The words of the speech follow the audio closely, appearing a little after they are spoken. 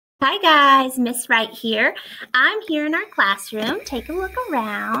Hi guys, Miss Wright here. I'm here in our classroom. Take a look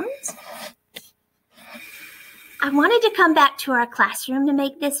around. I wanted to come back to our classroom to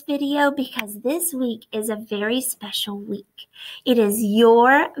make this video because this week is a very special week. It is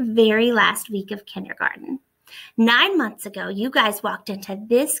your very last week of kindergarten. 9 months ago, you guys walked into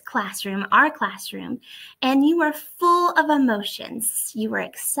this classroom, our classroom, and you were full of emotions. You were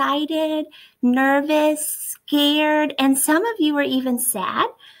excited, nervous, scared, and some of you were even sad.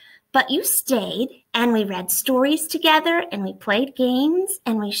 But you stayed, and we read stories together, and we played games,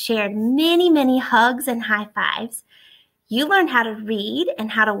 and we shared many, many hugs and high fives. You learned how to read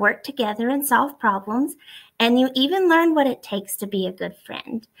and how to work together and solve problems, and you even learned what it takes to be a good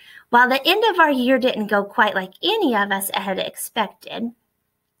friend. While the end of our year didn't go quite like any of us had expected,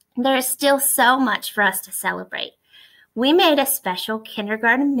 there is still so much for us to celebrate. We made a special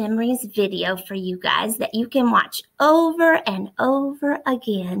Kindergarten Memories video for you guys that you can watch over and over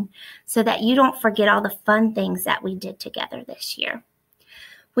again so that you don't forget all the fun things that we did together this year.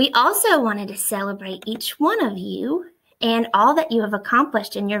 We also wanted to celebrate each one of you and all that you have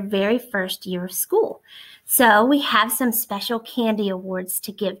accomplished in your very first year of school. So we have some special candy awards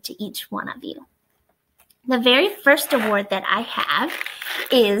to give to each one of you. The very first award that I have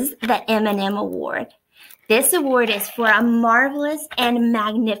is the M&M Award. This award is for a marvelous and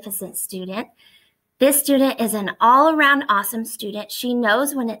magnificent student. This student is an all-around awesome student. She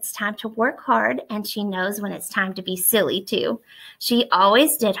knows when it's time to work hard, and she knows when it's time to be silly too. She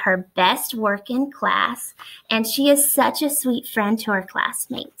always did her best work in class, and she is such a sweet friend to her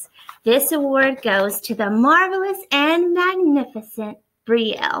classmates. This award goes to the marvelous and magnificent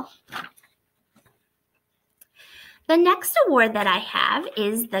Brielle. The next award that I have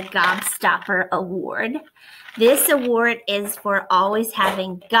is the Gobstopper Award. This award is for always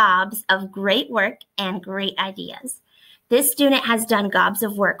having gobs of great work and great ideas. This student has done gobs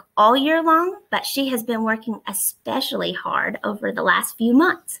of work all year long, but she has been working especially hard over the last few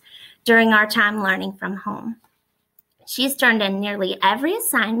months during our time learning from home. She's turned in nearly every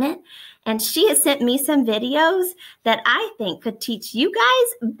assignment, and she has sent me some videos that I think could teach you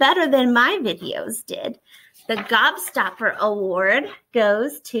guys better than my videos did. The Gobstopper Award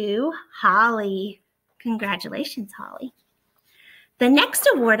goes to Holly. Congratulations, Holly. The next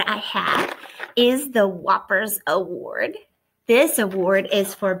award I have is the Whoppers Award. This award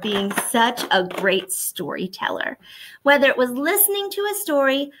is for being such a great storyteller. Whether it was listening to a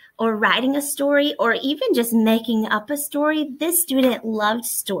story or writing a story or even just making up a story, this student loved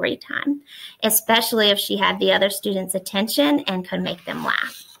story time, especially if she had the other students' attention and could make them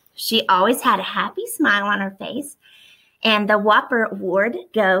laugh. She always had a happy smile on her face, and the Whopper Award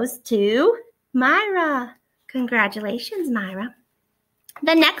goes to Myra. Congratulations, Myra.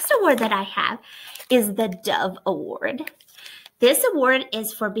 The next award that I have is the Dove Award. This award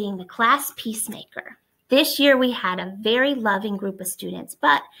is for being the class peacemaker. This year we had a very loving group of students,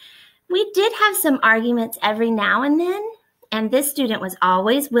 but we did have some arguments every now and then, and this student was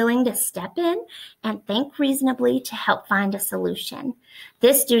always willing to step in and think reasonably to help find a solution.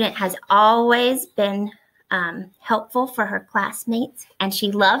 This student has always been helpful for her classmates, and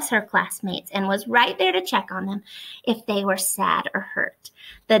she loves her classmates and was right there to check on them if they were sad or hurt.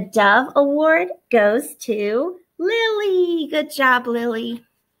 The Dove Award goes to Lily. Good job, Lily.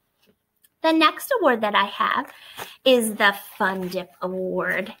 The next award that I have is the Fun Dip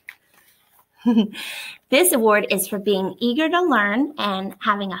Award. This award is for being eager to learn and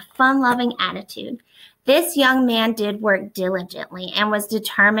having a fun-loving attitude. This young man did work diligently and was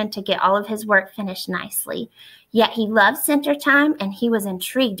determined to get all of his work finished nicely. Yet he loved center time, and he was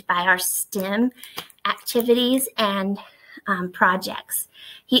intrigued by our STEM activities and projects.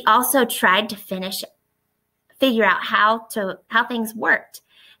 He also tried to figure out how things worked,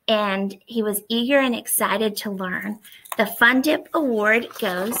 and he was eager and excited to learn. The Fun Dip Award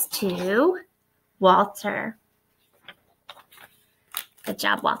goes to Walter. Good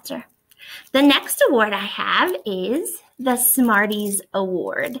job, Walter. The next award I have is the Smarties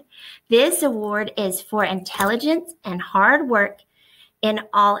Award. This award is for intelligence and hard work in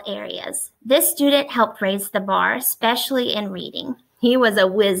all areas. This student helped raise the bar, especially in reading. He was a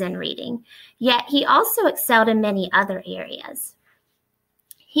whiz in reading, yet he also excelled in many other areas.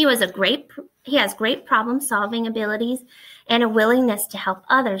 He has great problem-solving abilities and a willingness to help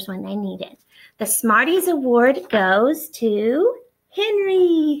others when they need it. The Smarties Award goes to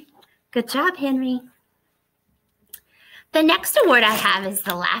Henry. Good job, Henry. The next award I have is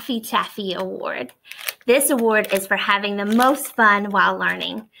the Laffy Taffy Award. This award is for having the most fun while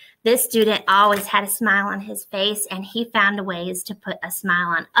learning. This student always had a smile on his face, and he found ways to put a smile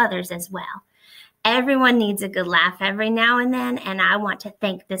on others as well. Everyone needs a good laugh every now and then, and I want to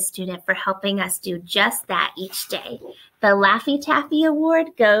thank this student for helping us do just that each day. The Laffy Taffy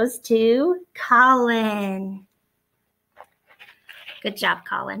Award goes to Colin. Good job,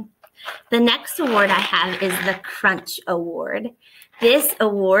 Colin. The next award I have is the Crunch Award. This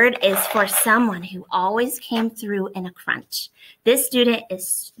award is for someone who always came through in a crunch. This student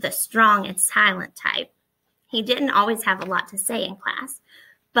is the strong and silent type. He didn't always have a lot to say in class,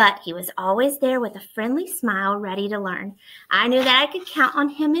 but he was always there with a friendly smile, ready to learn. I knew that I could count on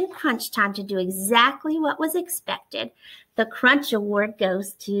him in crunch time to do exactly what was expected. The Crunch Award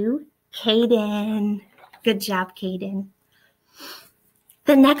goes to Caden. Good job, Caden.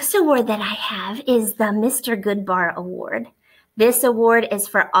 The next award that I have is the Mr. Goodbar Award. This award is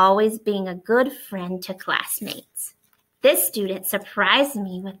for always being a good friend to classmates. This student surprised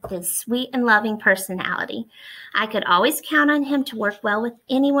me with his sweet and loving personality. I could always count on him to work well with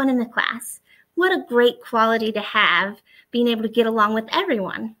anyone in the class. What a great quality to have, being able to get along with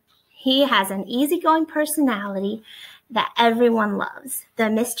everyone. He has an easygoing personality that everyone loves. The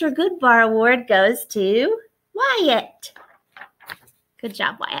Mr. Goodbar Award goes to Wyatt. Good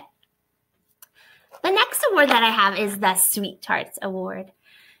job, Wyatt. The next award that I have is the Sweet Tarts Award.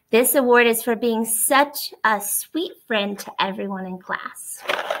 This award is for being such a sweet friend to everyone in class.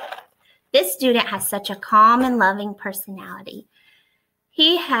 This student has such a calm and loving personality.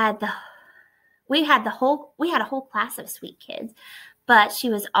 We had a whole class of sweet kids, but she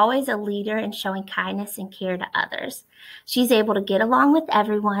was always a leader in showing kindness and care to others. She's able to get along with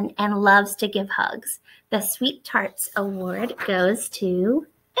everyone and loves to give hugs. The Sweet Tarts Award goes to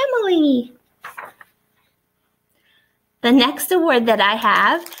Emily. The next award that I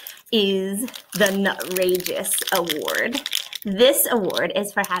have is the Nutrageous Award. This award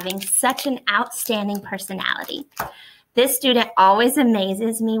is for having such an outstanding personality. This student always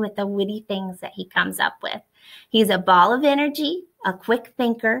amazes me with the witty things that he comes up with. He's a ball of energy, a quick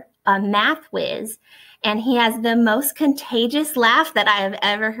thinker, a math whiz, and he has the most contagious laugh that I have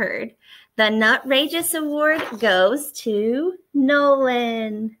ever heard. The Nutrageous Award goes to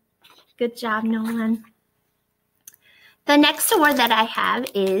Nolan. Good job, Nolan. The next award that I have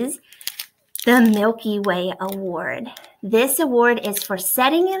is the Milky Way Award. This award is for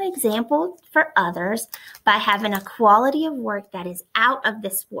setting an example for others by having a quality of work that is out of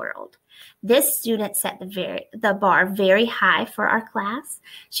this world. This student set the bar very high for our class.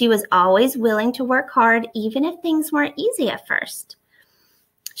 She was always willing to work hard, even if things weren't easy at first.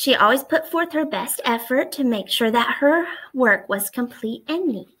 She always put forth her best effort to make sure that her work was complete and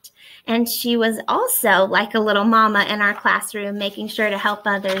neat. And she was also like a little mama in our classroom, making sure to help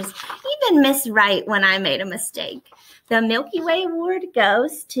others, even Miss Wright when I made a mistake. The Milky Way Award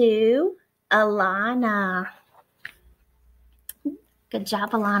goes to Alana. Good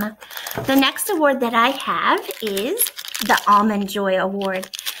job, Alana. The next award that I have is the Almond Joy Award.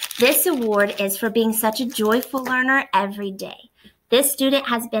 This award is for being such a joyful learner every day. This student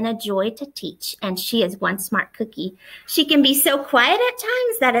has been a joy to teach, and she is one smart cookie. She can be so quiet at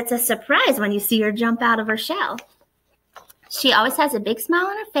times that it's a surprise when you see her jump out of her shell. She always has a big smile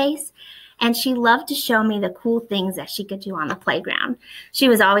on her face, and she loved to show me the cool things that she could do on the playground. She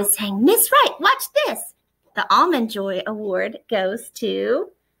was always saying, "Miss Wright, watch this." The Almond Joy Award goes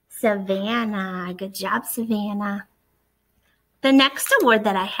to Savannah. Good job, Savannah. The next award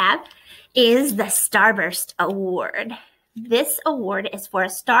that I have is the Starburst Award. This award is for a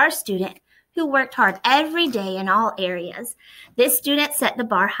star student who worked hard every day in all areas. This student set the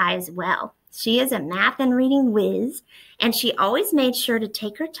bar high as well. She is a math and reading whiz, and she always made sure to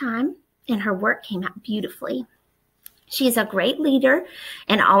take her time, and her work came out beautifully. She is a great leader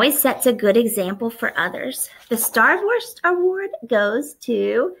and always sets a good example for others. The Starburst Award goes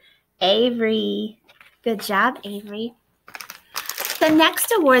to Avery. Good job, Avery. The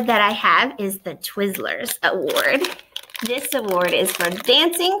next award that I have is the Twizzlers Award. This award is for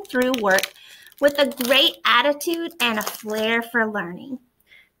dancing through work with a great attitude and a flair for learning.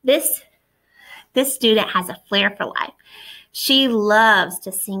 This student has a flair for life. She loves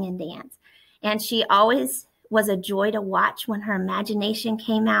to sing and dance, and she always was a joy to watch when her imagination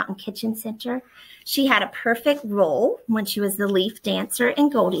came out in Kitchen Center. She had a perfect role when she was the leaf dancer in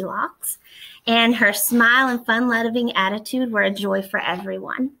Goldilocks, and her smile and fun-loving attitude were a joy for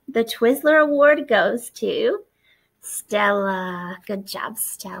everyone. The Twizzler Award goes to Stella. Good job,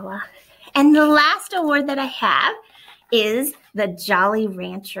 Stella. And the last award that I have is the Jolly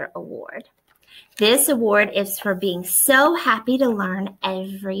Rancher Award. This award is for being so happy to learn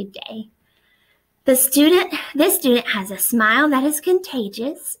every day. This student has a smile that is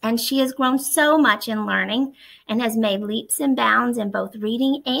contagious, and she has grown so much in learning and has made leaps and bounds in both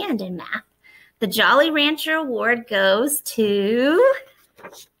reading and in math. The Jolly Rancher Award goes to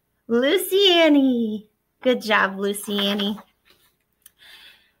Luciani. Good job, Luciani.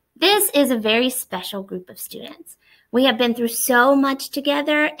 This is a very special group of students. We have been through so much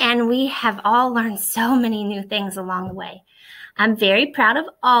together, and we have all learned so many new things along the way. I'm very proud of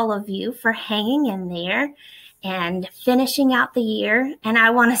all of you for hanging in there and finishing out the year. And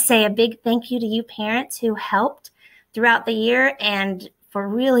I want to say a big thank you to you parents who helped throughout the year and for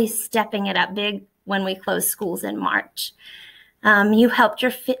really stepping it up big when we closed schools in March. You helped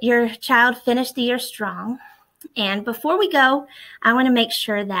your child finish the year strong. And before we go, I want to make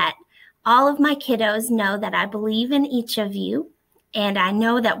sure that all of my kiddos know that I believe in each of you. And I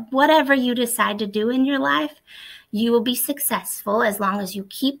know that whatever you decide to do in your life, you will be successful as long as you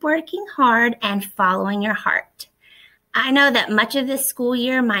keep working hard and following your heart. I know that much of this school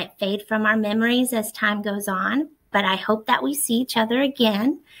year might fade from our memories as time goes on, but I hope that we see each other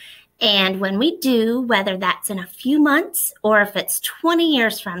again. And when we do, whether that's in a few months or if it's 20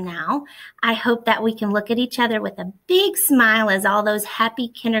 years from now, I hope that we can look at each other with a big smile as all those happy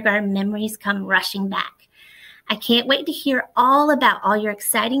kindergarten memories come rushing back. I can't wait to hear all about all your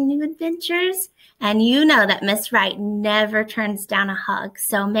exciting new adventures. And you know that Miss Wright never turns down a hug,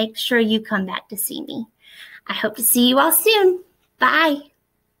 so make sure you come back to see me. I hope to see you all soon. Bye.